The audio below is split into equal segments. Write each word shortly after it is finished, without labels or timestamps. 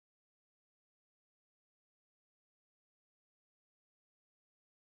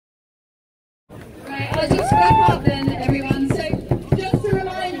I'll just wrap up then, everyone. So, just to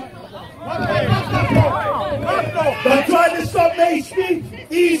remind... They're trying to stop me speak.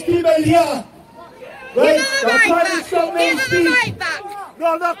 These people here. Right? They're trying to stop me speak. Give them the mic back.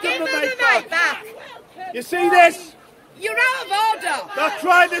 No, not give them the mic back. You see this? You're out of order. They're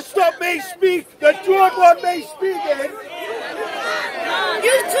trying to stop me speak. They don't want me speaking.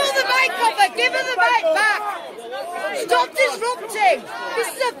 You took the mic off her. Give her the mic back. Stop disrupting. This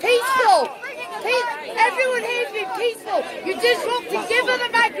is a peaceful. Everyone here has been peaceful. You're disrupting. Give her the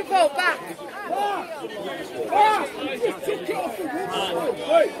microphone back.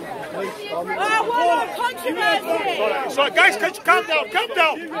 What a controversy. Sorry, guys, can you calm down? Calm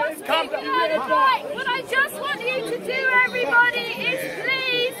down. Calm down. What I just want you to do, everybody, is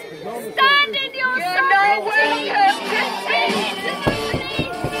please stand in your sovereignty and continue to do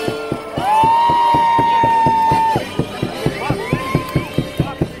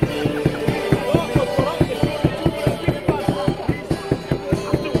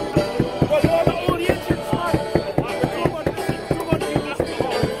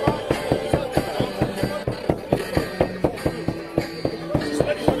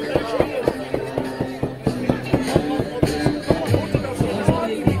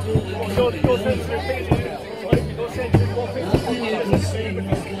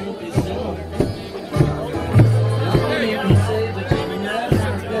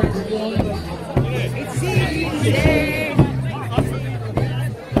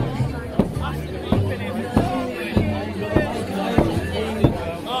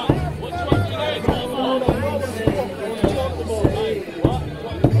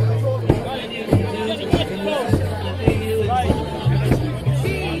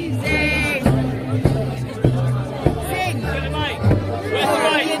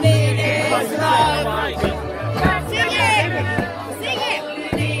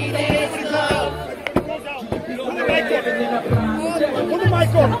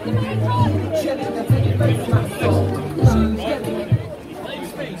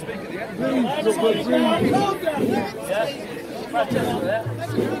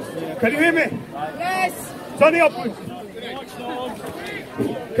Can you hear me? Yes. Turn it up.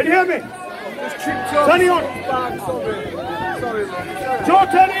 Can you hear me? Turn it on. Joe,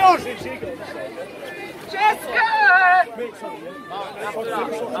 turn it on. Jessica!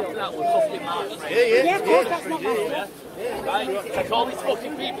 Take all these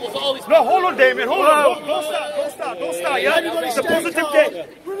fucking people, all these... No, hold on, Damien, hold on. Don't start, yeah? It's a positive day.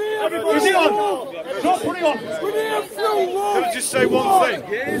 Is it on? Don't put it on. Can I just say one thing?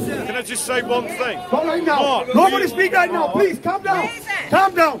 Can I just say one thing? Not right now. Nobody speak right now, please, calm down.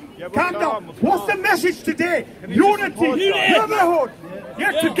 Calm down. Calm down. What's the message today? Unity, brotherhood,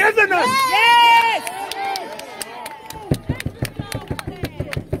 togetherness. Yes!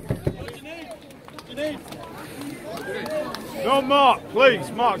 No, Mark,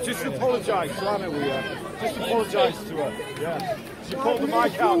 please, Mark, just apologise to Anna, will you? Just apologise to her. Yeah. She pulled the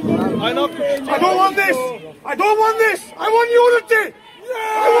mic out. I don't want this. I don't want this. I want unity.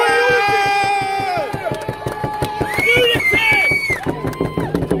 I want unity.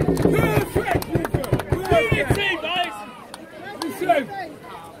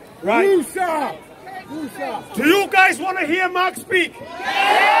 Right. Do you guys want to hear Mark speak?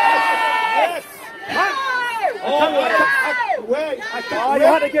 Yes. Wait, you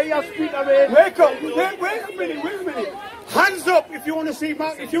had to get your speaker in. Wake up. Wait a minute. Hands up if you want to see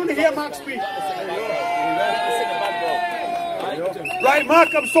Mark, if you want to hear Mark speak. Right,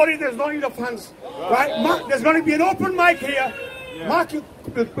 Mark, I'm sorry, there's not enough hands. Right, Mark, there's going to be an open mic here. Mark,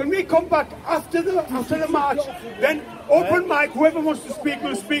 when we come back after the march, then open mic, whoever wants to speak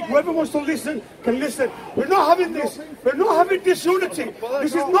will speak, whoever wants to listen can listen. We're not having this. We're not having disunity.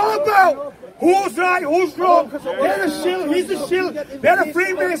 This is not about who's right, who's wrong. They're a shill, he's a shill, they're a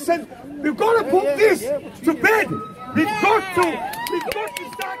Freemason. We've got to put this to bed. We've got to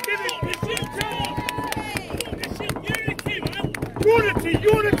start giving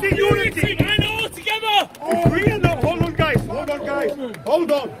unity, man, all together. If we are not, hold on guys,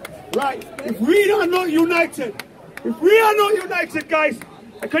 hold on. Right, if we are not united, guys,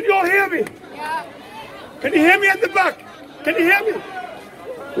 can you all hear me? Yeah. Can you hear me at the back? Can you hear me?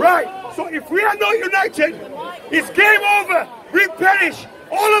 Right, so if we are not united, it's game over. We perish.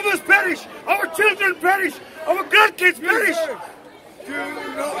 All of us perish. Our children perish. Our grandkids perish.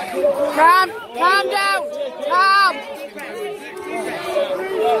 Calm down. Calm.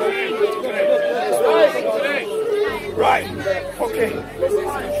 Right.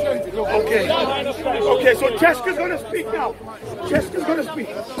 Okay, so Jessica's going to speak now.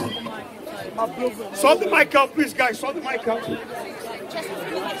 Sort the mic out, please, guys. Sort the mic out.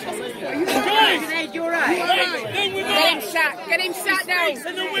 You're right. Get him sat. Get him sat down.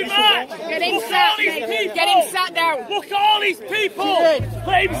 And then we march. Get him sat. Get him sat down. Look at all these people.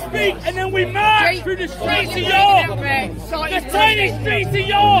 Let him speak, and then we march through the streets of York. The tiny streets of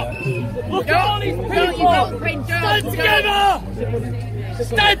York. Look at all these people. Stand together.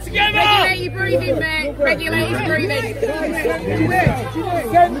 Stand together. Regulate your breathing, mate. Regulate your breathing.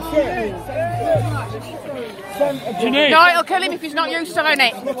 No, it'll kill him if he's not used to it.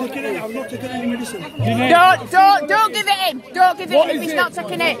 I'm not taking any medicine. Don't give it him. Don't give it him if he's not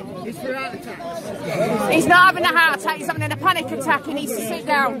taking it. He's not having a heart attack, he's having a panic attack, he needs to sit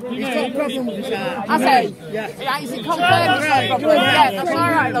down. He's got a problem with his heart. Has he? Yeah. Is it confirmed he's got a problem? Yeah, that's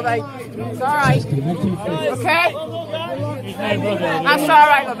alright, lovey. It's alright. Okay? That's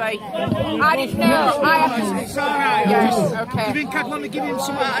alright, lovey. I didn't know. I have to. It's alright. Yes, okay. You think I'd want to give him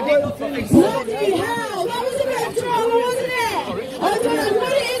some I didn't. Bloody hell, that was a bit of drama, wasn't it? I don't know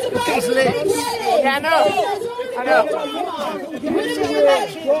what it is about his lips. Yeah, I know.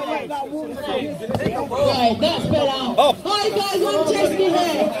 Right, that's better. Hi guys, I'm Chesney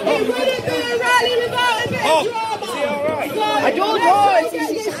here. It wouldn't be a rally without a bit of drama. So, I don't know. let's get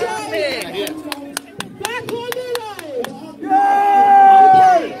this show back on the road.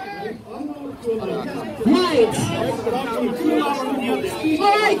 Right.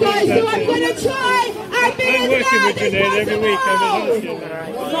 Alright guys, so I'm going to try and be as loud as every week.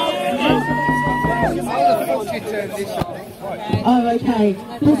 Oh, okay.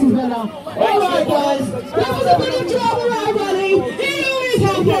 This is better. Alright guys, that was a bit of drama already. It always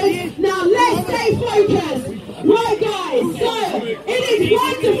happens. Now let's stay focused. Right guys, so it is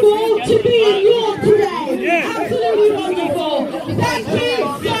wonderful to be in York today. Absolutely wonderful. Thank you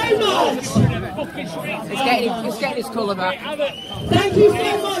so much. It's getting his colour back. Thank you so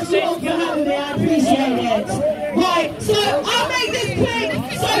much York for having me. I appreciate it. Right, so I'll make this quick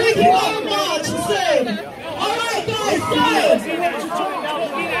so we can go on march soon. Alright guys, so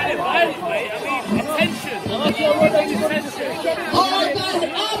alright guys,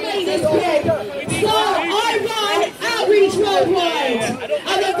 I'll make this quick. So I run Outreach Worldwide,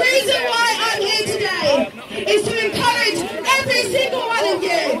 and the reason why I'm here today is to encourage every single one of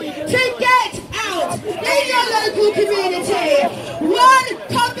you to get out in your local community. One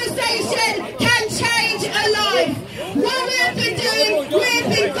conversation can change a life. What we have been doing, we have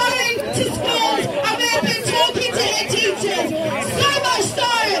been going to schools and we have been talking to their teachers. So much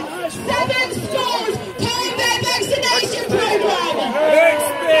so, 7 schools called their vaccination program. Hey,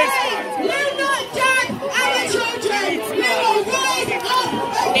 will not drag our children. We will rise up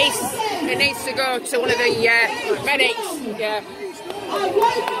against them. It needs to go to one of the medics. Yeah. I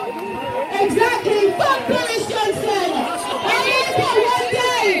won't. Exactly. Fuck Boris Johnson. I lived for one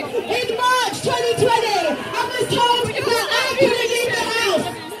day in March 2020. I was told that I couldn't leave the house.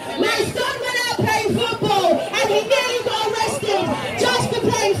 My son went out playing football and he nearly got arrested just for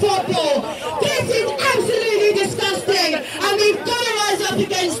playing football. This is absolutely disgusting and we've got to rise up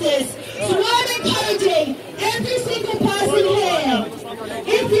against this. So I'm encouraging every single person here,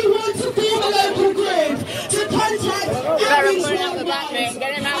 if you want to form a local group, to contact Outreach Worldwide.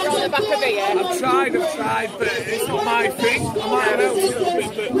 Get him out on the back of it, yeah? I've tried, but it's not my thing. I might have helped a little bit,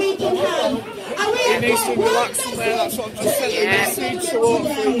 but we can have. he needs to relax from there. That's what I'm just saying. Message to all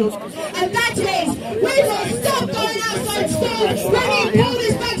schools. And that is, we will stop going outside schools when we pull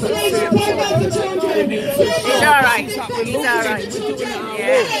this vaccination program for children. It's alright. It's alright.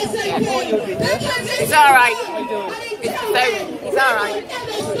 It's alright. It's alright.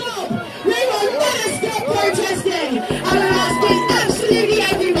 We will never stop protesting. And we're asking absolutely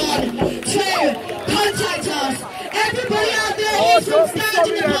everyone to contact us. Everybody out there is from Stand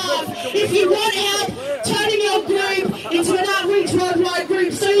in the Mark. If you want help turning your group into an Outreach Worldwide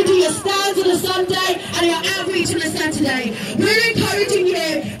group, so you do your stands on a Sunday and your outreach on a Saturday. We're encouraging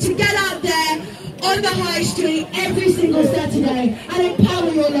you to get out there on the high street every single Saturday and empower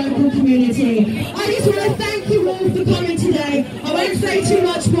your local community. I just want to thank you all for coming today. I won't say too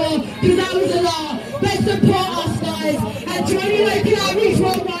much more because that was a lot. But support us guys and join your local Outreach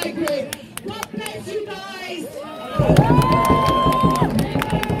Worldwide group. God bless you guys.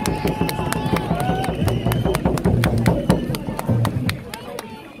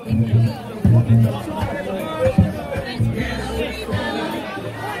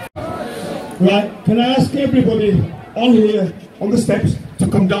 Right, can I ask everybody on here, on the steps, to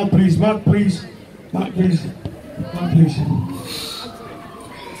come down please? Mark please. Mark please. Mark please.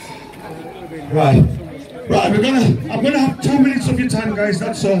 Right. Right, I'm gonna have 2 minutes of your time guys,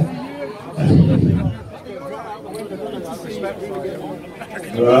 that's all.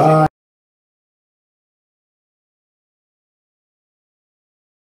 Right.